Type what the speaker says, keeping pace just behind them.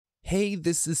Hey,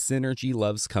 this is Synergy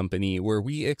Loves Company, where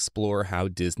we explore how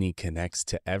Disney connects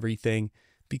to everything,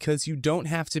 because you don't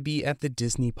have to be at the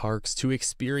Disney parks to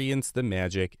experience the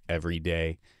magic every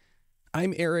day.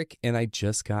 I'm Eric, and I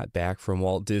just got back from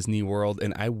Walt Disney World,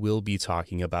 and I will be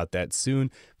talking about that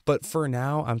soon. But for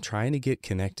now, I'm trying to get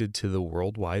connected to the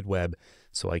World Wide Web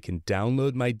so I can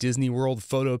download my Disney World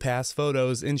PhotoPass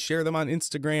photos and share them on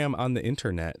Instagram on the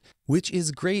internet. Which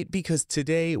is great because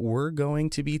today we're going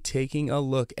to be taking a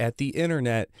look at the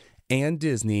internet and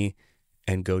Disney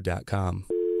and Go.com.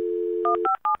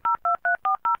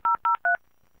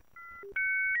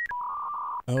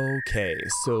 Okay,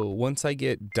 so once I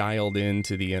get dialed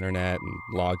into the internet and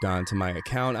logged on to my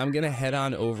account, I'm going to head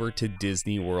on over to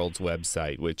Disney World's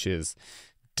website, which is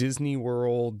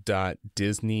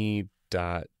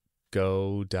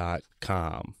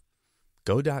disneyworld.disney.go.com.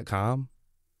 Go.com?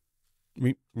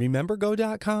 Remember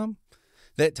Go.com?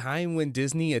 That time when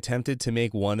Disney attempted to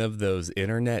make one of those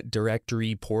internet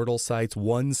directory portal sites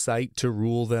one site to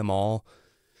rule them all?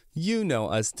 You know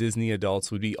us Disney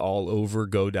adults would be all over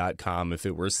Go.com if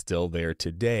it were still there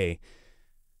today.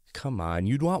 Come on,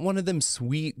 you'd want one of them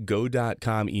sweet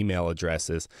Go.com email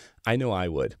addresses. I know I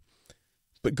would.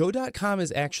 But Go.com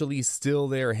is actually still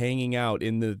there hanging out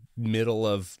in the middle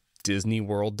of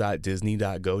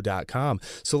disneyworld.disney.go.com.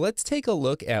 So let's take a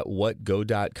look at what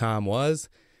Go.com was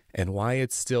and why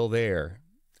it's still there.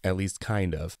 At least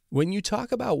kind of. When you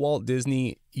talk about Walt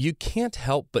Disney, you can't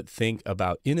help but think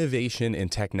about innovation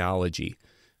and technology.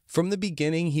 From the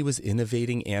beginning, he was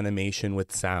innovating animation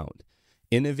with sound,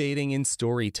 innovating in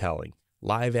storytelling,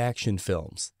 live action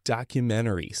films,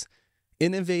 documentaries,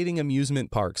 innovating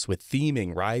amusement parks with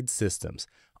theming ride systems,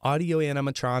 audio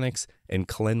animatronics, and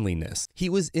cleanliness. He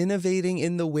was innovating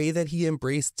in the way that he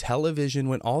embraced television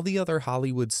when all the other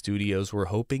Hollywood studios were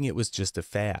hoping it was just a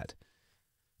fad.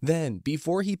 Then,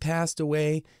 before he passed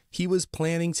away, he was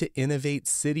planning to innovate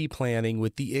city planning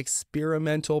with the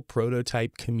experimental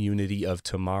prototype community of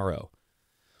tomorrow.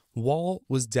 Walt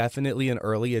was definitely an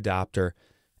early adopter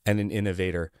and an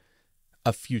innovator,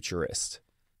 a futurist.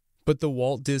 But the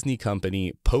Walt Disney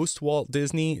Company, post-Walt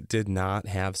Disney, did not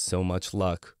have so much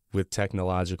luck with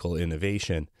technological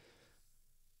innovation.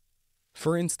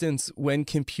 For instance, when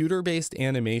computer-based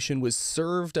animation was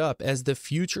served up as the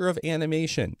future of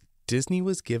animation, Disney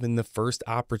was given the first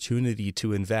opportunity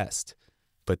to invest,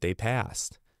 but they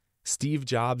passed. Steve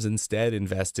Jobs instead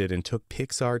invested and took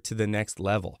Pixar to the next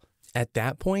level. At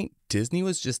that point, Disney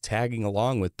was just tagging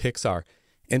along with Pixar,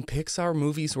 and Pixar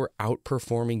movies were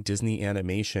outperforming Disney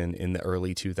animation in the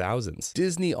early 2000s.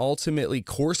 Disney ultimately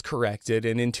course-corrected,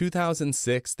 and in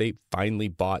 2006, they finally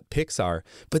bought Pixar,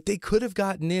 but they could have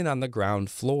gotten in on the ground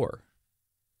floor.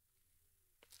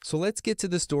 So let's get to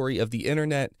the story of the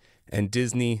internet and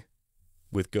Disney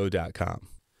with Go.com.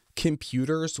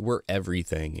 Computers were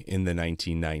everything in the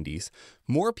 1990s.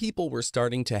 More people were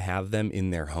starting to have them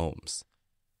in their homes.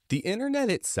 The internet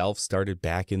itself started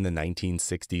back in the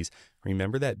 1960s.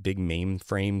 Remember that big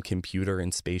mainframe computer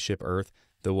in Spaceship Earth?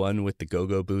 The one with the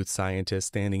go-go booth scientist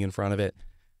standing in front of it?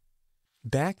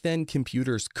 Back then,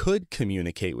 computers could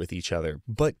communicate with each other,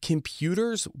 but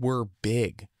computers were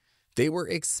big. They were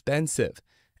expensive,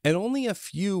 and only a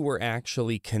few were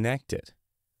actually connected.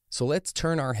 So let's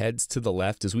turn our heads to the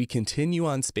left as we continue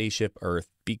on Spaceship Earth,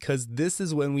 because this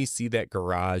is when we see that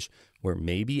garage where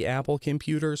maybe Apple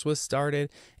Computers was started,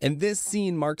 and this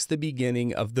scene marks the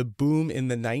beginning of the boom in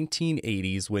the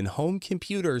 1980s when home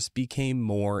computers became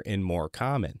more and more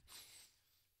common.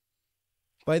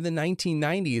 By the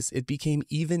 1990s, it became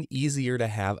even easier to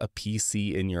have a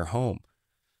PC in your home.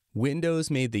 Windows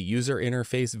made the user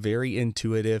interface very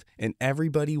intuitive, and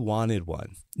everybody wanted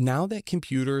one. Now that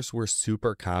computers were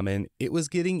super common, it was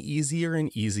getting easier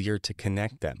and easier to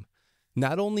connect them.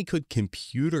 Not only could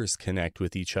computers connect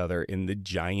with each other in the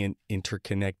giant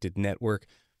interconnected network,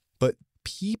 but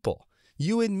people,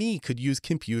 you and me, could use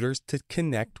computers to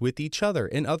connect with each other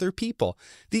and other people.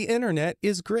 The internet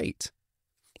is great.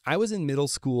 I was in middle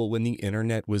school when the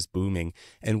internet was booming,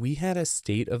 and we had a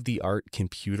state-of-the-art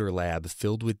computer lab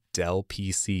filled with Dell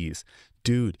PCs.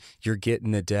 Dude, you're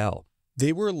getting a Dell.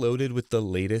 They were loaded with the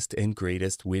latest and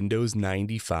greatest Windows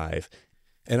 95,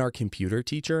 and our computer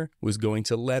teacher was going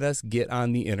to let us get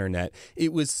on the internet.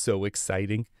 It was so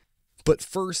exciting. But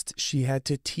first, she had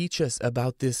to teach us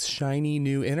about this shiny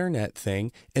new internet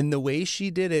thing, and the way she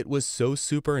did it was so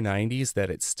super 90s that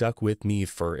it stuck with me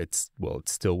it's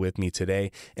still with me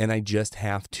today, and I just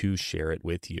have to share it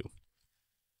with you.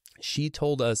 She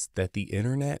told us that the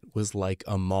internet was like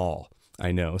a mall.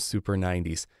 I know, super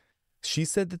 90s. She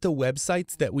said that the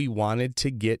websites that we wanted to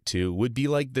get to would be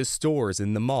like the stores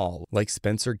in the mall, like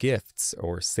Spencer Gifts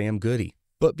or Sam Goody.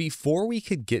 But before we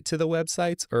could get to the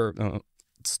websites or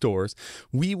stores,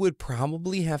 we would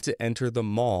probably have to enter the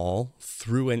mall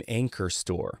through an anchor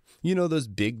store. You know, those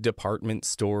big department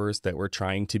stores that were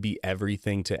trying to be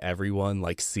everything to everyone,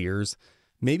 like Sears.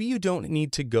 Maybe you don't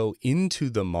need to go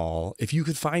into the mall. If you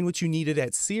could find what you needed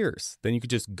at Sears, then you could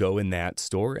just go in that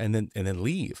store and then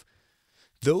leave.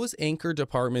 Those anchor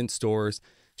department stores,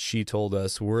 she told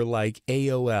us, were like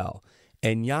AOL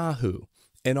and Yahoo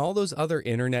and all those other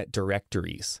internet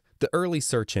directories, the early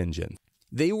search engine.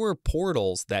 They were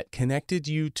portals that connected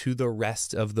you to the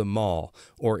rest of the mall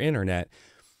or internet,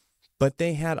 but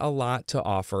they had a lot to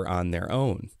offer on their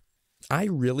own. I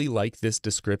really like this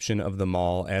description of the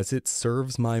mall as it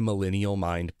serves my millennial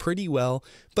mind pretty well,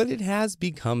 but it has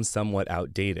become somewhat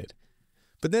outdated.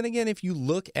 But then again, if you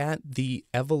look at the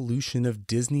evolution of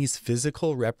Disney's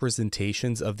physical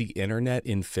representations of the internet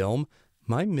in film,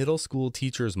 my middle school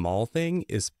teacher's mall thing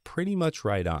is pretty much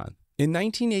right on. In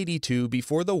 1982,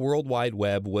 before the World Wide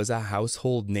Web was a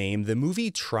household name, the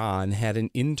movie Tron had an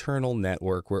internal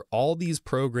network where all these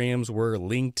programs were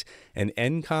linked and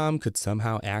Encom could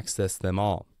somehow access them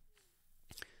all.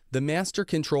 The master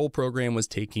control program was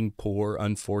taking poor,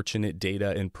 unfortunate data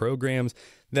and programs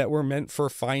that were meant for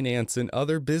finance and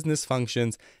other business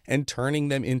functions and turning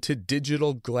them into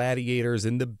digital gladiators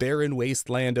in the barren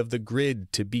wasteland of the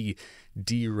grid to be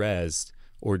derezzed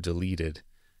or deleted.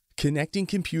 Connecting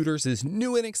computers is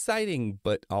new and exciting,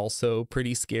 but also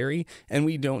pretty scary, and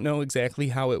we don't know exactly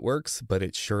how it works, but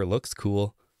it sure looks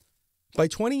cool. By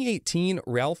 2018,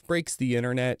 Ralph Breaks the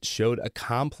Internet showed a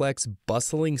complex,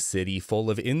 bustling city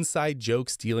full of inside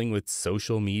jokes dealing with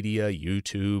social media,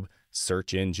 YouTube,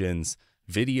 search engines,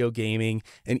 video gaming,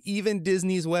 and even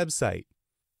Disney's website.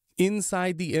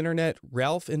 Inside the internet,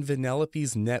 Ralph and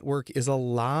Vanellope's network is a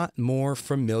lot more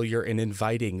familiar and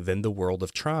inviting than the world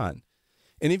of Tron.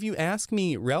 And if you ask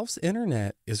me, Ralph's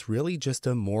internet is really just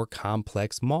a more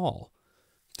complex mall.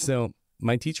 So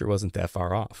my teacher wasn't that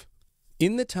far off.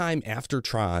 In the time after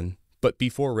Tron, but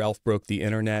before Ralph broke the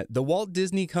internet, the Walt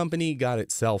Disney Company got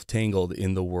itself tangled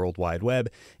in the World Wide Web,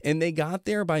 and they got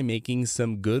there by making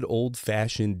some good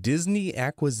old-fashioned Disney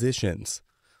acquisitions.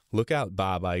 Look out,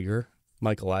 Bob Iger.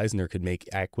 Michael Eisner could make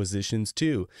acquisitions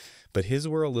too, but his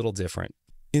were a little different.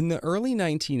 In the early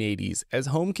 1980s, as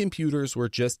home computers were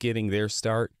just getting their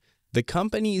start, the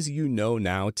companies you know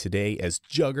now today as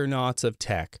juggernauts of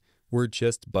tech were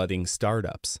just budding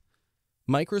startups.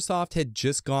 Microsoft had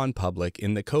just gone public,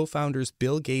 and the co-founders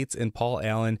Bill Gates and Paul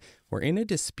Allen were in a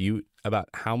dispute about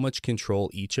how much control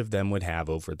each of them would have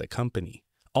over the company.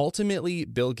 Ultimately,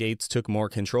 Bill Gates took more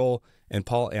control, and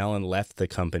Paul Allen left the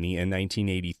company in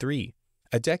 1983.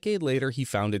 A decade later, he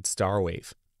founded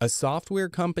Starwave, a software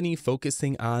company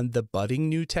focusing on the budding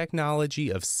new technology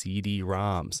of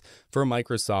CD-ROMs for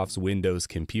Microsoft's Windows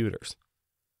computers.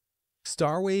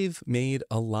 Starwave made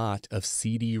a lot of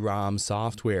CD-ROM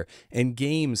software and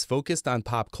games focused on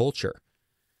pop culture.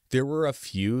 There were a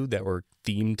few that were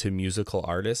themed to musical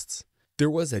artists.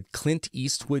 There was a Clint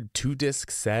Eastwood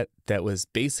 2-disc set that was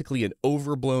basically an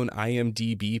overblown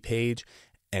IMDb page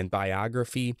and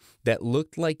biography that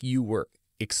looked like you were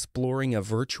exploring a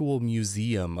virtual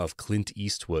museum of Clint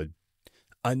Eastwood.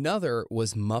 Another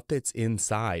was Muppets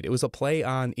Inside. It was a play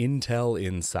on Intel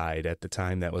Inside at the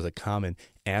time. That was a common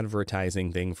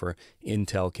advertising thing for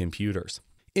Intel computers.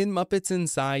 In Muppets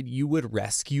Inside, you would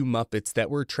rescue Muppets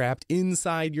that were trapped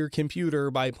inside your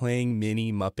computer by playing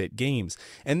mini Muppet games.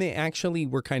 And they actually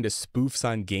were kind of spoofs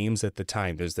on games at the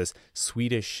time. There's this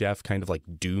Swedish Chef kind of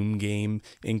like Doom game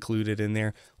included in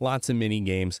there. Lots of mini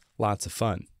games, lots of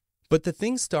fun. But the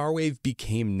thing Starwave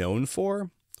became known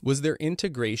for was their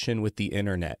integration with the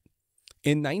internet.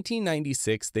 In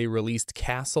 1996, they released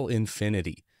Castle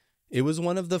Infinity. It was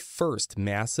one of the first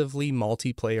massively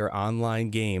multiplayer online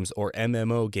games, or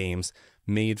MMO games,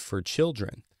 made for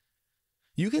children.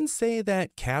 You can say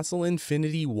that Castle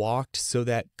Infinity walked so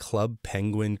that Club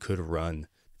Penguin could run.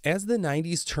 As the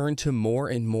 90s turned to more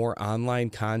and more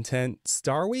online content,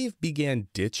 Starwave began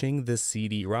ditching the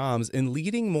CD-ROMs and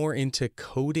leading more into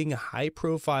coding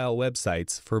high-profile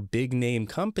websites for big-name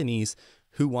companies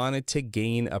who wanted to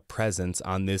gain a presence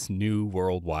on this new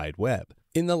World Wide Web.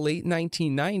 In the late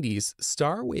 1990s,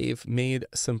 Starwave made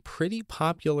some pretty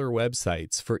popular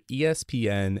websites for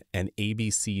ESPN and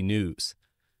ABC News.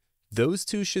 Those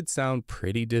two should sound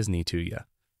pretty Disney to you.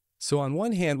 So on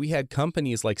one hand, we had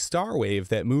companies like Starwave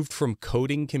that moved from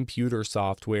coding computer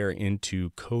software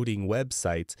into coding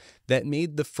websites that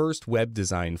made the first web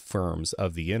design firms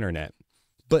of the internet.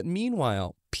 But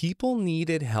meanwhile, people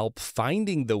needed help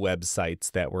finding the websites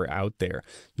that were out there.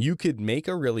 You could make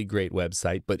a really great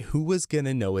website, but who was going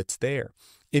to know it's there?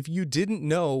 If you didn't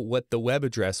know what the web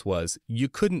address was, you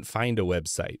couldn't find a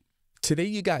website. Today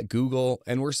you got Google,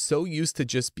 and we're so used to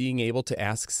just being able to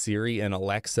ask Siri and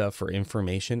Alexa for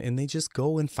information, and they just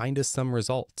go and find us some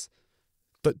results.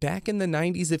 But back in the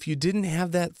 90s, if you didn't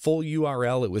have that full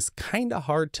URL, it was kind of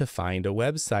hard to find a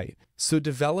website. So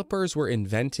developers were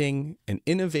inventing and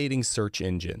innovating search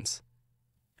engines.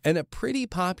 And a pretty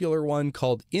popular one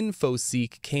called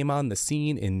InfoSeek came on the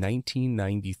scene in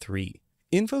 1993.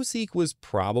 InfoSeek was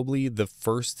probably the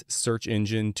first search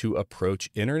engine to approach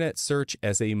internet search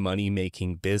as a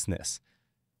money-making business.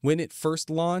 When it first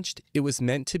launched, it was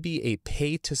meant to be a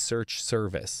pay-to-search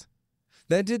service.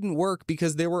 That didn't work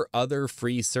because there were other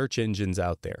free search engines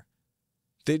out there.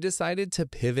 They decided to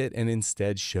pivot and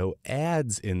instead show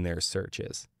ads in their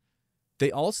searches. They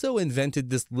also invented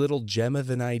this little gem of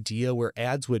an idea where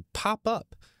ads would pop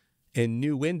up in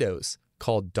new windows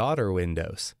called daughter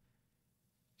windows.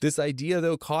 This idea,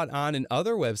 though, caught on and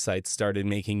other websites started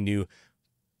making new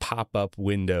pop-up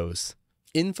windows.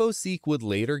 InfoSeek would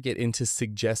later get into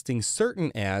suggesting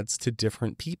certain ads to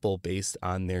different people based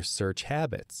on their search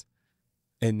habits.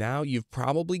 And now you've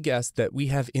probably guessed that we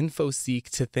have InfoSeek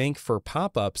to thank for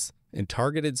pop-ups and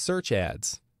targeted search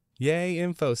ads. Yay,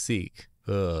 InfoSeek.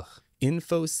 Ugh.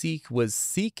 InfoSeek was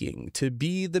seeking to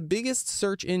be the biggest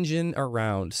search engine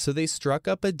around, so they struck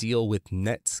up a deal with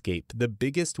Netscape, the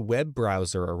biggest web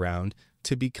browser around,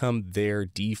 to become their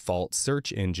default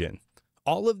search engine.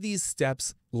 All of these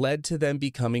steps led to them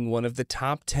becoming one of the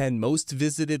top 10 most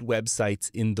visited websites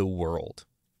in the world.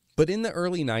 But in the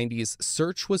early 90s,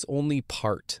 search was only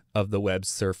part of the web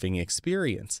surfing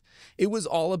experience. It was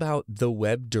all about the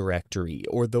web directory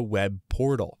or the web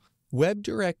portal. Web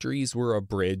directories were a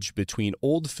bridge between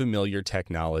old familiar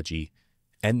technology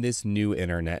and this new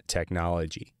internet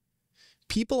technology.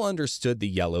 People understood the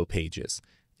yellow pages.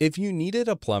 If you needed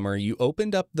a plumber, you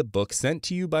opened up the book sent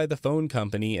to you by the phone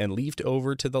company and leafed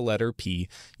over to the letter P.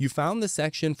 You found the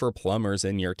section for plumbers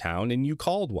in your town and you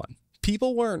called one.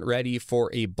 People weren't ready for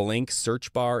a blank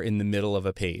search bar in the middle of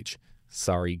a page.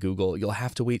 Sorry, Google, you'll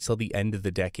have to wait till the end of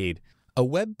the decade. A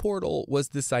web portal was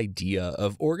this idea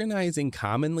of organizing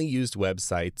commonly used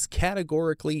websites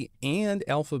categorically and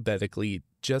alphabetically,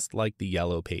 just like the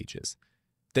yellow pages.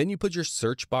 Then you put your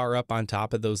search bar up on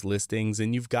top of those listings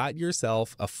and you've got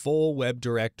yourself a full web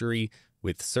directory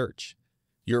with search.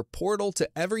 Your portal to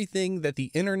everything that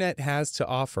the internet has to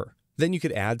offer. Then you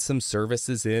could add some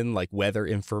services in like weather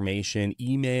information,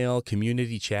 email,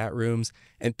 community chat rooms,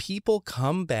 and people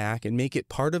come back and make it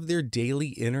part of their daily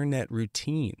internet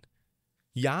routine.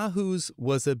 Yahoo's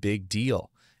was a big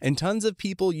deal, and tons of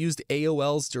people used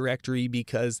AOL's directory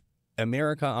because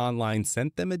America Online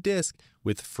sent them a disk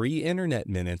with free internet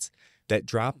minutes that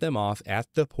dropped them off at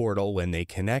the portal when they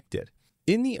connected.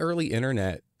 In the early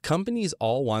internet, companies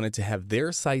all wanted to have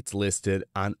their sites listed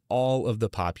on all of the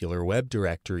popular web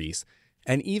directories,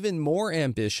 and even more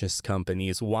ambitious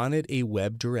companies wanted a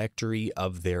web directory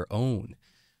of their own,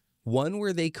 one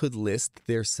where they could list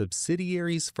their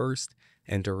subsidiaries first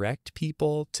and direct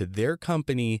people to their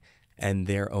company and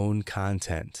their own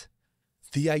content.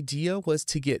 The idea was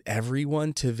to get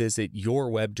everyone to visit your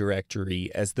web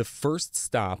directory as the first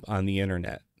stop on the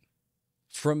internet.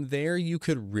 From there, you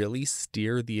could really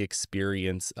steer the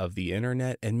experience of the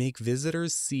internet and make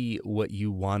visitors see what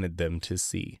you wanted them to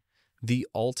see. The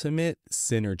ultimate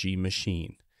synergy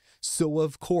machine. So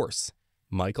of course,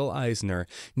 Michael Eisner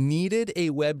needed a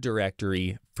web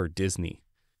directory for Disney.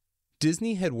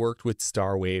 Disney had worked with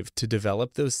Starwave to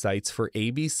develop those sites for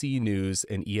ABC News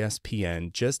and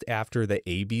ESPN just after the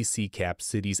ABC Cap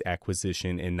Cities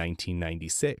acquisition in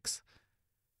 1996.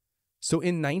 So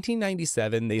in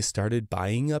 1997, they started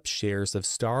buying up shares of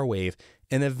Starwave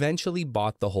and eventually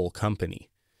bought the whole company.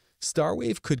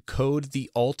 Starwave could code the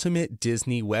ultimate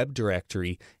Disney web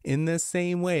directory in the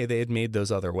same way they had made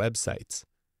those other websites.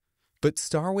 But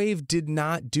Starwave did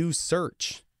not do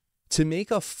search. To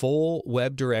make a full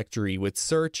web directory with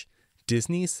search,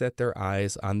 Disney set their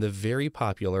eyes on the very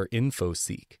popular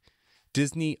InfoSeek.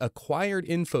 Disney acquired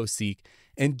InfoSeek,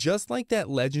 and just like that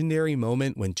legendary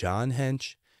moment when John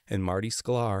Hench and Marty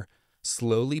Sklar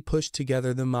slowly pushed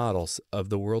together the models of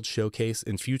the World Showcase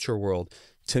and Future World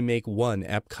to make one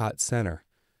Epcot Center,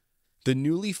 the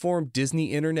newly formed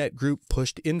Disney Internet Group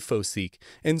pushed InfoSeek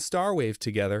and Starwave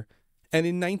together, and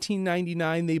in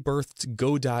 1999 they birthed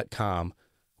Go.com,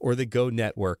 or the Go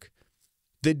Network,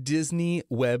 the Disney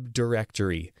Web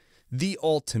Directory, the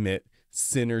ultimate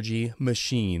synergy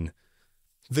machine.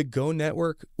 The Go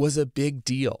Network was a big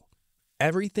deal.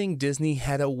 Everything Disney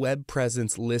had a web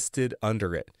presence listed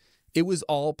under it. It was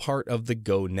all part of the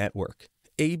Go Network.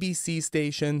 ABC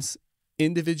stations,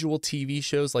 Individual TV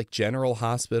shows like General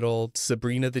Hospital,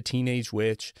 Sabrina the Teenage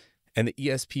Witch, and the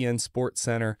ESPN Sports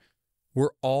Center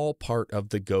were all part of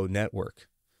the Go network.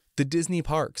 The Disney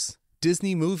parks,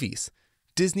 Disney movies,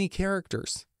 Disney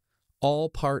characters, all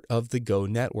part of the Go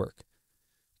network.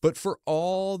 But for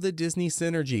all the Disney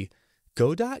synergy,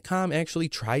 Go.com actually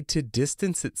tried to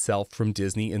distance itself from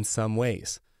Disney in some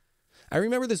ways. I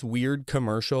remember this weird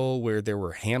commercial where there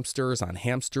were hamsters on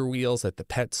hamster wheels at the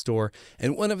pet store,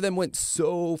 and one of them went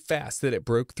so fast that it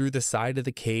broke through the side of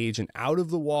the cage and out of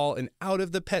the wall and out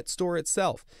of the pet store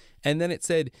itself. And then it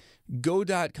said,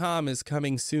 Go.com is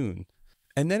coming soon.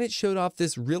 And then it showed off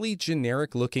this really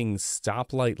generic looking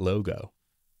stoplight logo.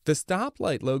 The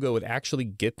stoplight logo would actually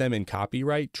get them in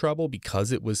copyright trouble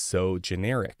because it was so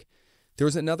generic. There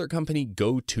was another company,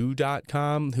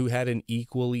 GoTo.com, who had an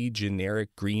equally generic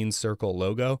green circle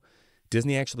logo.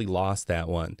 Disney actually lost that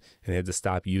one and had to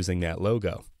stop using that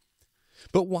logo.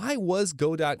 But why was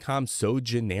Go.com so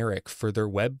generic for their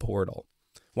web portal?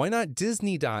 Why not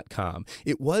Disney.com?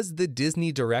 It was the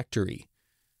Disney directory,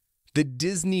 the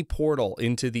Disney portal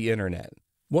into the internet.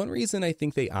 One reason I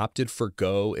think they opted for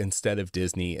Go instead of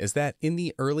Disney is that in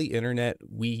the early internet,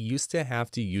 we used to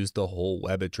have to use the whole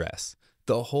web address,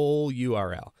 the whole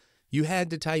URL. You had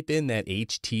to type in that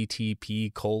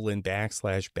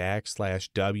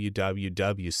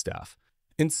http:///www stuff.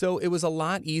 And so it was a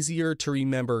lot easier to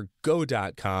remember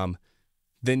Go.com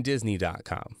than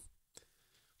Disney.com.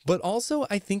 But also,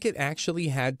 I think it actually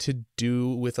had to do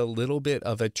with a little bit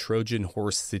of a Trojan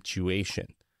horse situation.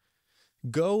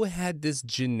 Go had this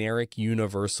generic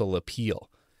universal appeal.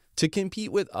 To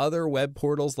compete with other web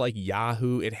portals like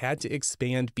Yahoo, it had to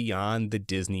expand beyond the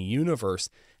Disney universe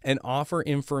and offer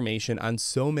information on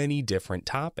so many different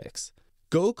topics.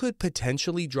 Go could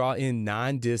potentially draw in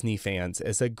non-Disney fans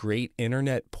as a great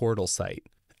internet portal site,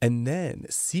 and then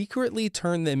secretly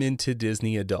turn them into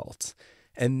Disney adults.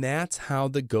 And that's how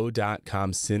the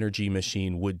Go.com synergy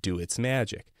machine would do its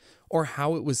magic, or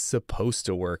how it was supposed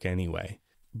to work anyway.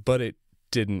 But it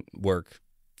didn't work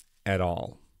at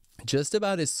all. Just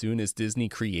about as soon as Disney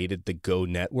created the Go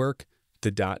network,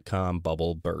 the .com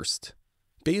bubble burst.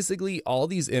 Basically, all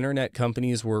these internet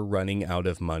companies were running out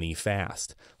of money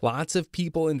fast. Lots of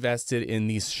people invested in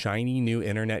these shiny new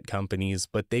internet companies,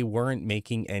 but they weren't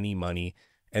making any money,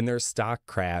 and their stock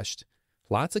crashed.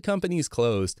 Lots of companies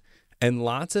closed, and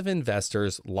lots of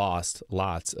investors lost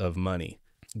lots of money.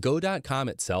 Go.com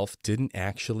itself didn't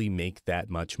actually make that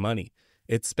much money.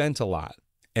 It spent a lot,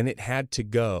 and it had to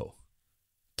go.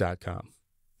 .com.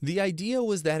 The idea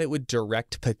was that it would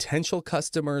direct potential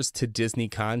customers to Disney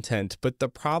content, but the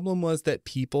problem was that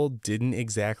people didn't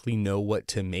exactly know what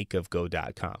to make of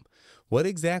Go.com. What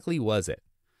exactly was it?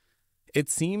 It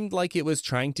seemed like it was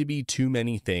trying to be too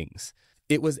many things.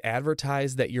 It was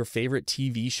advertised that your favorite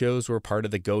TV shows were part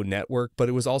of the Go network, but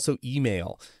it was also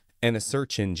email and a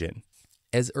search engine.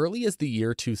 As early as the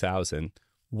year 2000,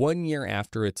 1 year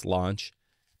after its launch,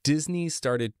 Disney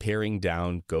started paring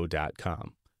down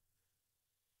Go.com.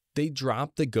 They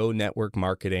dropped the Go network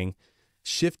marketing,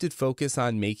 shifted focus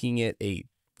on making it a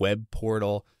web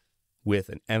portal with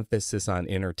an emphasis on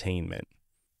entertainment.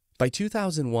 By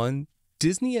 2001,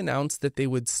 Disney announced that they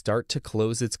would start to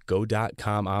close its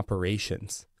Go.com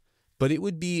operations, but it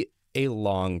would be a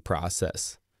long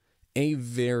process, a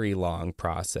very long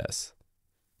process.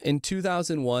 In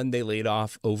 2001, they laid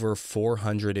off over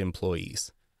 400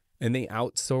 employees, and they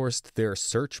outsourced their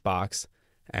search box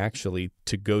actually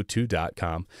to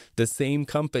GoTo.com, the same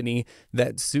company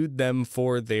that sued them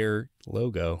for their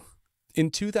logo.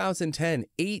 In 2010,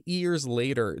 8 years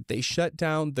later, they shut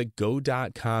down the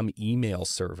Go.com email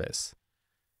service.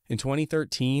 In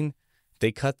 2013,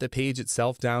 they cut the page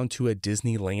itself down to a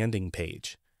Disney landing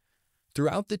page.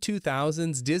 Throughout the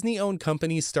 2000s, Disney-owned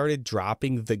companies started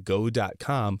dropping the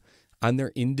Go.com on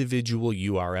their individual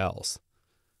URLs.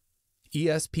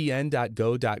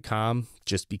 ESPN.go.com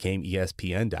just became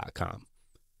ESPN.com.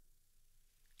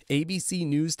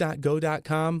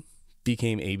 ABCnews.go.com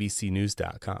became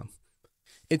ABCnews.com.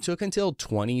 It took until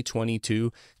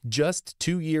 2022, just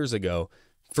 2 years ago,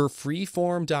 for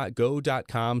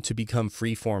freeform.go.com to become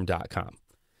freeform.com.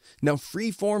 Now,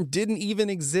 Freeform didn't even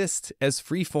exist as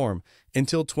Freeform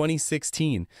until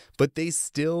 2016, but they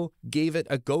still gave it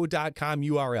a go.com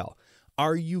URL.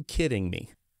 Are you kidding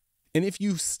me? And if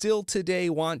you still today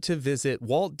want to visit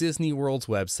Walt Disney World's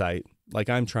website, like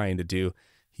I'm trying to do,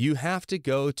 you have to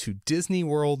go to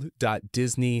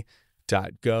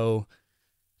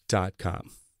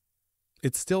disneyworld.disney.go.com.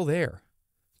 It's still there.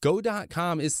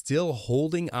 Go.com is still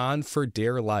holding on for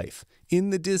dear life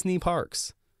in the Disney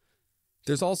parks.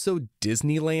 There's also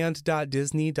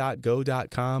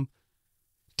Disneyland.disney.go.com,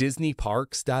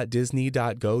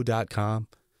 DisneyParks.disney.go.com,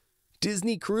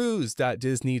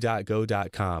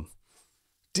 DisneyCruise.disney.go.com,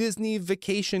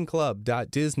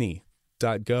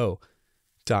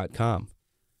 DisneyVacationClub.disney.go.com.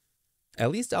 At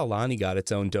least Aulani got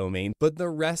its own domain, but the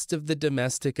rest of the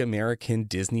domestic American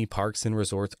Disney parks and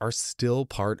resorts are still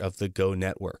part of the Go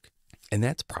network. And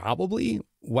that's probably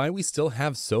why we still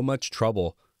have so much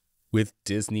trouble with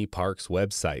Disney parks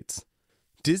websites.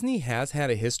 Disney has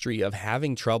had a history of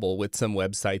having trouble with some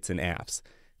websites and apps.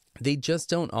 They just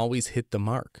don't always hit the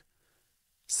mark.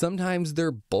 Sometimes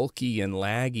they're bulky and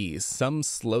laggy, some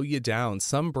slow you down,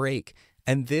 some break,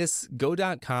 and this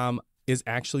Go.com is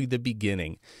actually the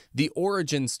beginning, the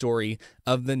origin story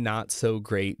of the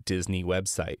not-so-great Disney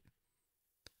website.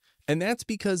 And that's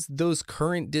because those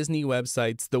current Disney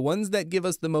websites, the ones that give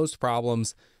us the most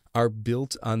problems, are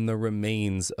built on the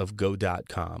remains of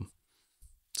Go.com.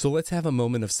 So let's have a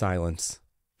moment of silence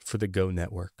for the Go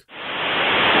network.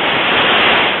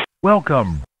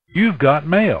 Welcome. You've got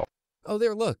mail. Oh,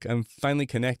 there, look, I'm finally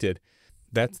connected.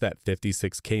 That's that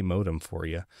 56K modem for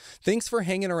you. Thanks for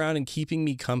hanging around and keeping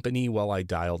me company while I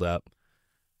dialed up.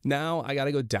 Now I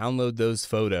gotta go download those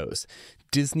photos.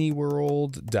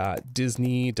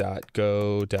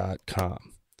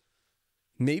 DisneyWorld.disney.go.com.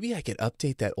 Maybe I could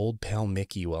update that old pal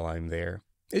Mickey while I'm there.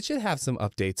 It should have some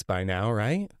updates by now,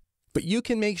 right? But you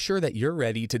can make sure that you're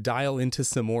ready to dial into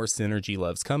some more Synergy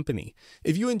Loves Company.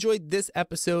 If you enjoyed this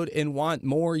episode and want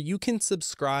more, you can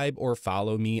subscribe or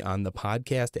follow me on the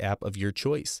podcast app of your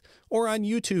choice, or on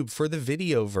YouTube for the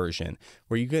video version,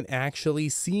 where you can actually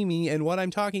see me and what I'm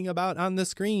talking about on the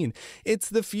screen. It's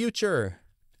the future.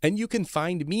 And you can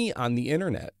find me on the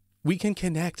internet. We can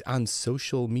connect on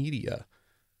social media.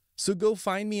 So go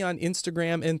find me on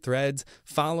Instagram and Threads.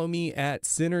 Follow me at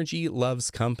Synergy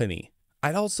Loves Company.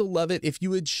 I'd also love it if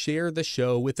you would share the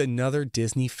show with another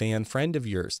Disney fan friend of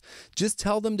yours. Just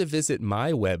tell them to visit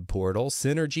my web portal,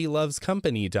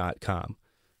 synergylovescompany.com,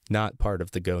 not part of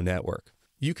the Go network.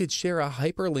 You could share a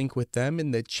hyperlink with them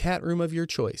in the chat room of your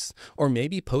choice, or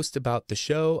maybe post about the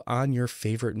show on your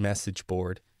favorite message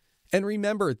board. And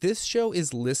remember, this show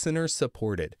is listener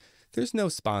supported. There's no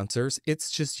sponsors,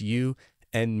 it's just you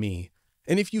and me.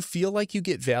 And if you feel like you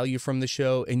get value from the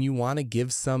show and you want to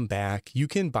give some back, you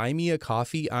can buy me a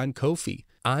coffee on Ko-fi.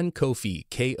 On Ko-fi,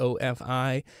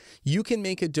 K-O-F-I. You can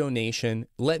make a donation.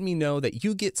 Let me know that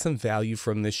you get some value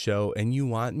from this show and you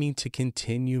want me to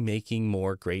continue making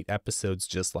more great episodes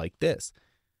just like this.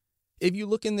 If you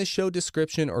look in the show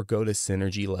description or go to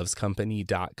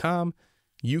synergylovescompany.com,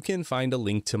 you can find a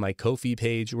link to my Ko-fi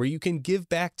page where you can give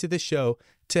back to the show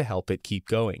to help it keep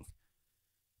going.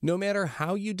 No matter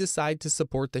how you decide to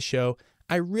support the show,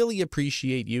 I really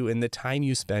appreciate you and the time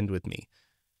you spend with me.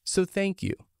 So thank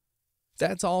you.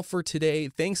 That's all for today.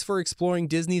 Thanks for exploring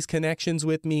Disney's connections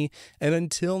with me. And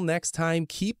until next time,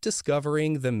 keep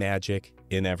discovering the magic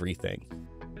in everything.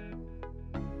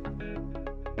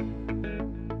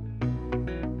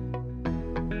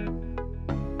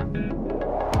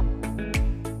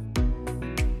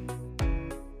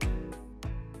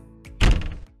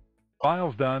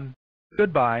 File's done.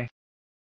 Goodbye.